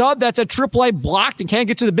a stud that's at AAA blocked and can't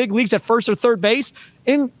get to the big leagues at first or third base.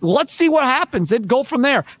 And let's see what happens and go from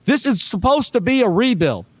there. This is supposed to be a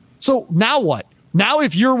rebuild. So now what? Now,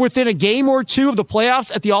 if you're within a game or 2 of the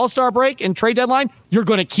playoffs at the All-Star break and trade deadline, you're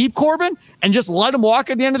going to keep Corbin and just let him walk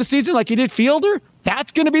at the end of the season like you did Fielder?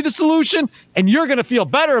 That's going to be the solution, and you're going to feel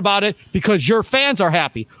better about it because your fans are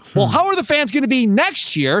happy. Well, how are the fans going to be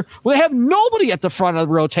next year when they have nobody at the front of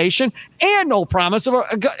the rotation and no promise of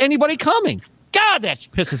anybody coming? God, that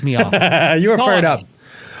pisses me off. You are fired up.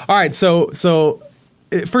 All right, so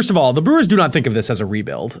first of all, the Brewers do not think of this as a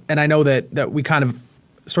rebuild, and I know that we kind of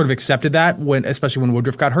sort of accepted that especially when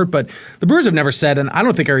Woodruff got hurt, but the Brewers have never said, and I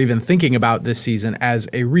don't think are even thinking about this season as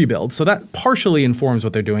a rebuild. So that partially informs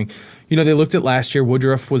what they're doing. They looked at last year.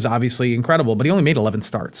 Woodruff was obviously incredible, but he only made 11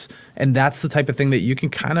 starts. And that's the type of thing that you can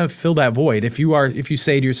kind of fill that void. If you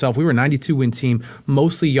say to yourself, we were a 92-win team,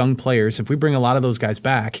 mostly young players. If we bring a lot of those guys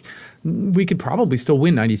back, we could probably still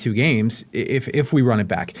win 92 games if we run it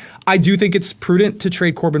back. I do think it's prudent to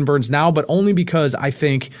trade Corbin Burns now, but only because I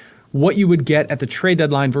think what you would get at the trade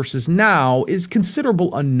deadline versus now is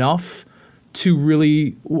considerable enough to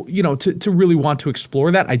really, to really want to explore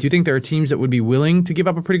that. I do think there are teams that would be willing to give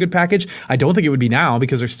up a pretty good package. I don't think it would be now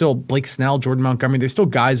because there's still Blake Snell, Jordan Montgomery. There's still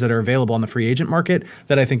guys that are available on the free agent market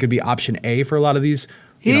that I think could be option A for a lot of these.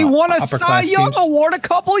 He won a Cy Young award a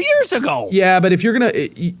couple years ago. Yeah, but if you're going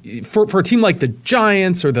to, for a team like the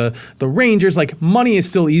Giants or the Rangers, like, money is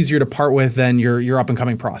still easier to part with than your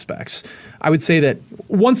up-and-coming prospects. I would say that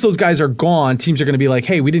once those guys are gone, teams are going to be like,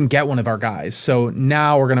 hey, we didn't get one of our guys. So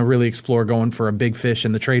now we're going to really explore going for a big fish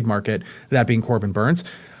in the trade market, that being Corbin Burns.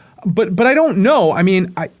 But I don't know. I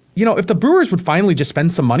mean, if the Brewers would finally just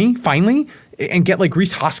spend some money, and get like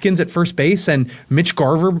Rhys Hoskins at first base and Mitch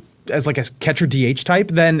Garver as like a catcher DH type,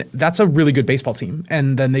 then that's a really good baseball team.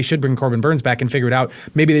 And then they should bring Corbin Burns back and figure it out.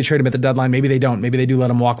 Maybe they trade him at the deadline. Maybe they don't. Maybe they do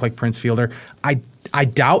let him walk like Prince Fielder. I I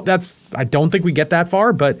doubt I don't think we get that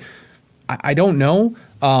far, but I don't know.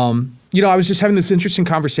 I was just having this interesting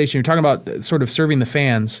conversation. You're talking about sort of serving the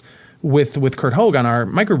fans with Kurt Hogue on our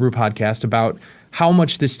Microbrew podcast about how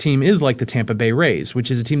much this team is like the Tampa Bay Rays,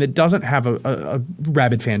 which is a team that doesn't have a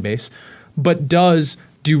rabid fan base, but does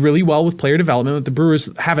do really well with player development. The Brewers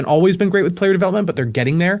haven't always been great with player development, but they're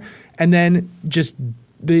getting there. And then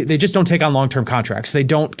they just don't take on long-term contracts. They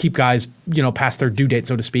don't keep guys, past their due date,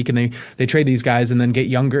 so to speak, and they trade these guys and then get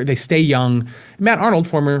younger. They stay young. Matt Arnold,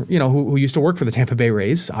 former, who used to work for the Tampa Bay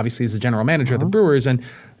Rays, obviously is the general manager of the Brewers, and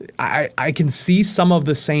I can see some of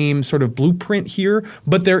the same sort of blueprint here,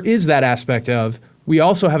 but there is that aspect of we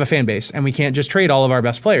also have a fan base, and we can't just trade all of our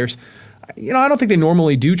best players. I don't think they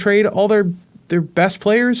normally do trade all their best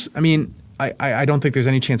players. I mean, I don't think there's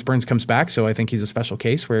any chance Burns comes back, so I think he's a special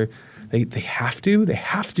case where they have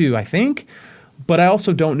to, I think. But I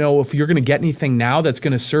also don't know if you're going to get anything now that's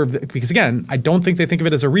going to serve because, again, I don't think they think of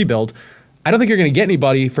it as a rebuild. I don't think you're going to get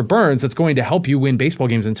anybody for Burns that's going to help you win baseball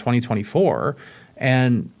games in 2024.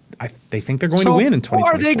 And they think they're going to win in 2024. Who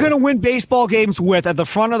are they going to win baseball games with at the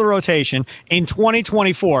front of the rotation in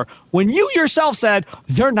 2024 when you yourself said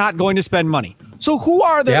they're not going to spend money? So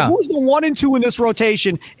who's the 1 and 2 in this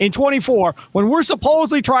rotation in 24 when we're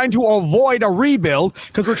supposedly trying to avoid a rebuild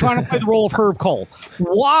because we're trying to play the role of Herb Cole?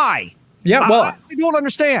 Why? Yeah, well, I don't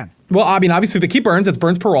understand. Well, I mean, obviously, if they keep Burns, it's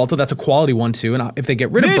Burns Peralta. That's a quality one, too. And if they get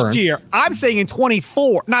rid of Burns. This year, I'm saying in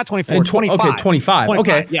 24, not 24, 25. Okay, 25.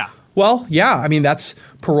 Okay. Yeah. Well, yeah, I mean, that's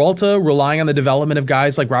Peralta relying on the development of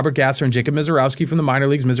guys like Robert Gasser and Jacob Mizorowski from the minor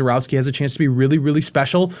leagues. Mizorowski has a chance to be really, really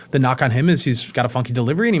special. The knock on him is he's got a funky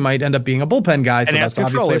delivery and he might end up being a bullpen guy, so that's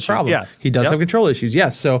obviously a problem. Yes. He does have control issues,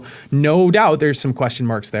 yes. So no doubt there's some question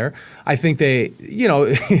marks there. I think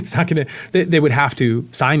it's not going to, they would have to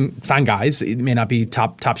sign guys. It may not be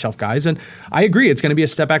top shelf guys. And I agree, it's going to be a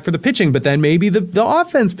step back for the pitching, but then maybe the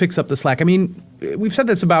offense picks up the slack. I mean, we've said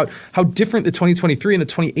this about how different the 2023 and the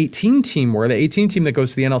 2018 team were. The 18 team that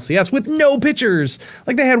goes to the NLCS with no pitchers.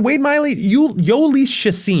 Like they had Wade Miley, Yoeli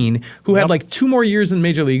Chacin, who had like 2 more years in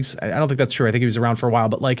major leagues. I don't think that's true. I think he was around for a while,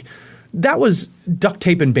 but like that was duct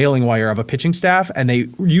tape and baling wire of a pitching staff, and they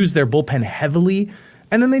used their bullpen heavily.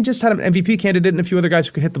 And then they just had an MVP candidate and a few other guys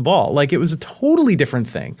who could hit the ball. Like it was a totally different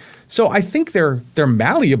thing. So I think they're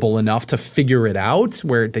malleable enough to figure it out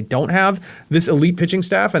where they don't have this elite pitching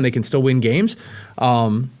staff and they can still win games.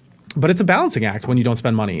 But it's a balancing act when you don't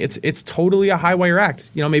spend money. It's totally a high wire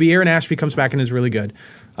act. Maybe Aaron Ashby comes back and is really good.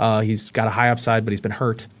 He's got a high upside, but he's been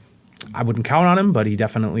hurt. I wouldn't count on him, but he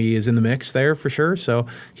definitely is in the mix there for sure. So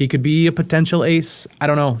he could be a potential ace. I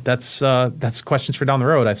don't know. That's questions for down the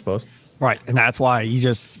road, I suppose. Right, and that's why you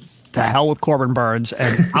just to hell with Corbin Burns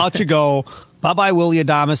and out you go. Bye-bye, Willie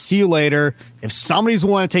Adames. See you later. If somebody's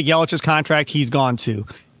willing to take Yelich's contract, he's gone too.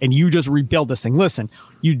 And you just rebuild this thing. Listen,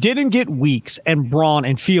 you didn't get Weeks and Braun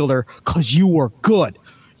and Fielder because you were good.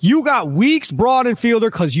 You got Weeks, Braun, and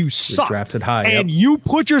Fielder because you suck. Drafted high, and you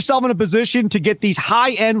put yourself in a position to get these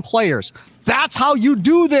high-end players. That's how you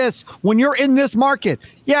do this when you're in this market.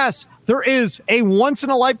 Yes, there is a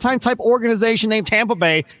once-in-a-lifetime type organization named Tampa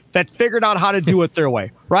Bay that figured out how to do it their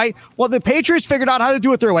way, right? Well, the Patriots figured out how to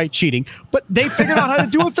do it their way, cheating, but they figured out how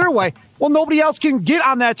to do it their way. Well, nobody else can get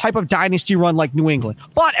on that type of dynasty run like New England,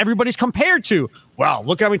 but everybody's compared to, well,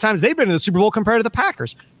 look at how many times they've been in the Super Bowl compared to the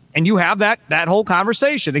Packers. And you have that whole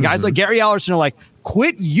conversation. And guys like Gary Ellerson are like,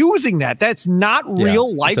 quit using that. That's not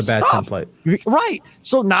real life it's a bad stuff. Template. Right.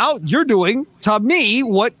 So now you're doing, to me,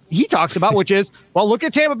 what he talks about, which is, well, look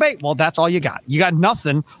at Tampa Bay. Well, that's all you got. You got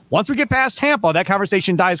nothing. Once we get past Tampa, that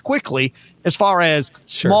conversation dies quickly as far as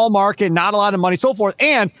small market, not a lot of money, so forth.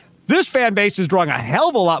 And this fan base is drawing a hell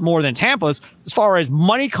of a lot more than Tampa's as far as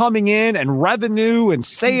money coming in and revenue and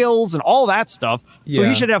sales and all that stuff. So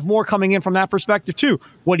he should have more coming in from that perspective too.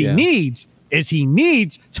 What he needs is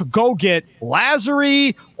to go get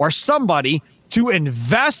Lazary or somebody to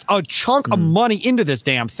invest a chunk of money into this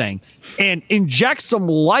damn thing and inject some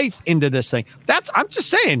life into this thing. I'm just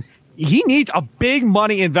saying, he needs a big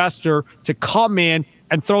money investor to come in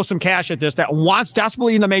and throw some cash at this that wants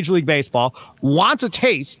desperately into Major League Baseball, wants a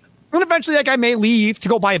taste. And eventually that guy may leave to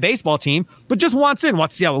go buy a baseball team, but just wants to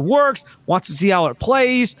see how it works, wants to see how it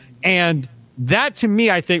plays. And that, to me,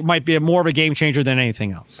 I think might be more of a game changer than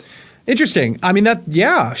anything else. Interesting. I mean,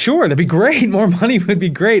 sure, that'd be great. More money would be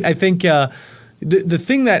great. I think the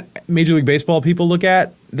thing that Major League Baseball people look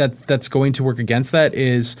at that's going to work against that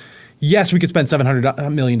is, yes, we could spend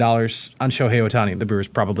 $700 million on Shohei Ohtani. The Brewers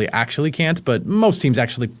probably actually can't, but most teams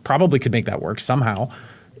actually probably could make that work somehow.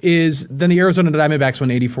 is then the Arizona Diamondbacks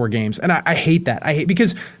win 84 games. And I hate that.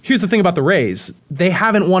 Because here's the thing about the Rays. They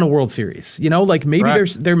haven't won a World Series. Like maybe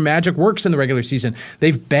their magic works in the regular season.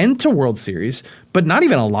 They've been to World Series, but not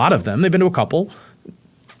even a lot of them. They've been to a couple.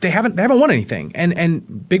 They haven't won anything.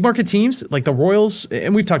 And big market teams like the Royals,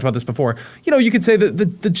 and we've talked about this before. You could say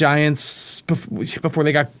that the Giants before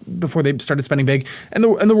they started spending big, and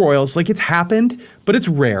the Royals, like it's happened, but it's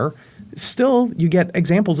rare. Still, you get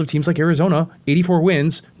examples of teams like Arizona, 84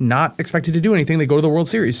 wins, not expected to do anything. They go to the World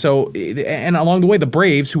Series. So, and along the way, the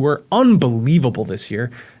Braves, who were unbelievable this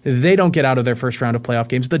year, they don't get out of their first round of playoff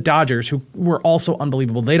games. The Dodgers, who were also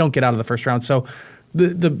unbelievable, they don't get out of the first round. So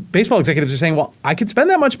the baseball executives are saying, well, I could spend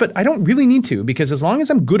that much, but I don't really need to, because as long as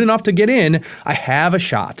I'm good enough to get in, I have a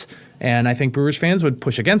shot. And I think Brewers fans would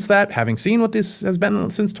push against that, having seen what this has been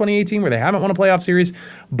since 2018, where they haven't won a playoff series.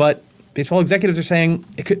 But baseball executives are saying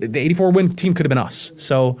the 84 win team could have been us.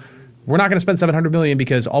 So we're not going to spend $700 million,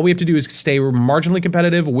 because all we have to do is stay marginally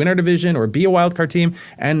competitive, win our division, or be a wild card team,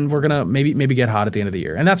 and we're going to maybe get hot at the end of the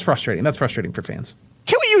year. And that's frustrating. That's frustrating for fans.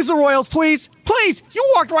 Can we use the Royals, please? Please.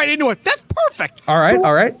 You walked right into it. That's perfect. All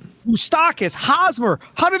right. Moustakis, Hosmer.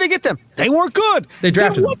 How did they get them? They weren't good. They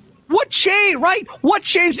drafted them. What changed, right? What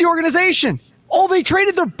changed the organization? Oh, they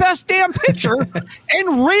traded their best damn pitcher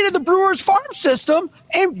and raided the Brewers farm system,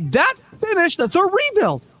 and that finished the third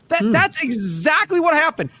rebuild. That's exactly what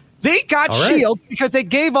happened. They got Shields because they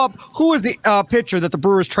gave up who was the pitcher that the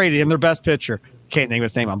Brewers traded him, their best pitcher. Can't name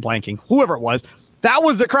his name, I'm blanking. Whoever it was. That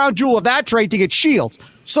was the crown jewel of that trade to get Shields.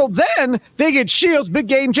 So then they get Shields, Big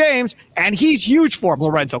Game James, and he's huge for him.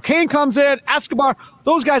 Lorenzo Cain comes in, Escobar,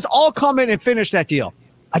 those guys all come in and finish that deal.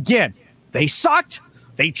 Again, they sucked.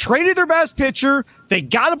 They traded their best pitcher. They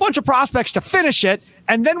got a bunch of prospects to finish it.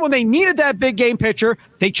 And then when they needed that big game pitcher,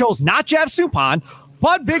 they chose not Jeff Suppan,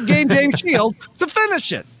 but Big Game James Shield to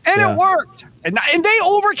finish it. And it worked. And they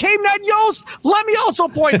overcame Ned Yost. Let me also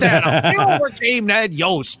point that out. They overcame Ned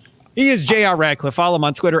Yost. He is J.R. Radcliffe. Follow him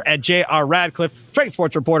on Twitter at J.R. Radcliffe, trade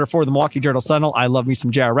sports reporter for the Milwaukee Journal Sentinel. I love me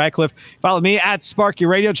some J.R. Radcliffe. Follow me at Sparky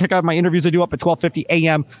Radio. Check out my interviews I do up at 12:50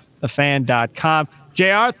 a.m. thefan.com.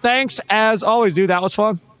 JR, thanks as always, dude. That was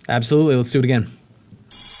fun. Absolutely. Let's do it again.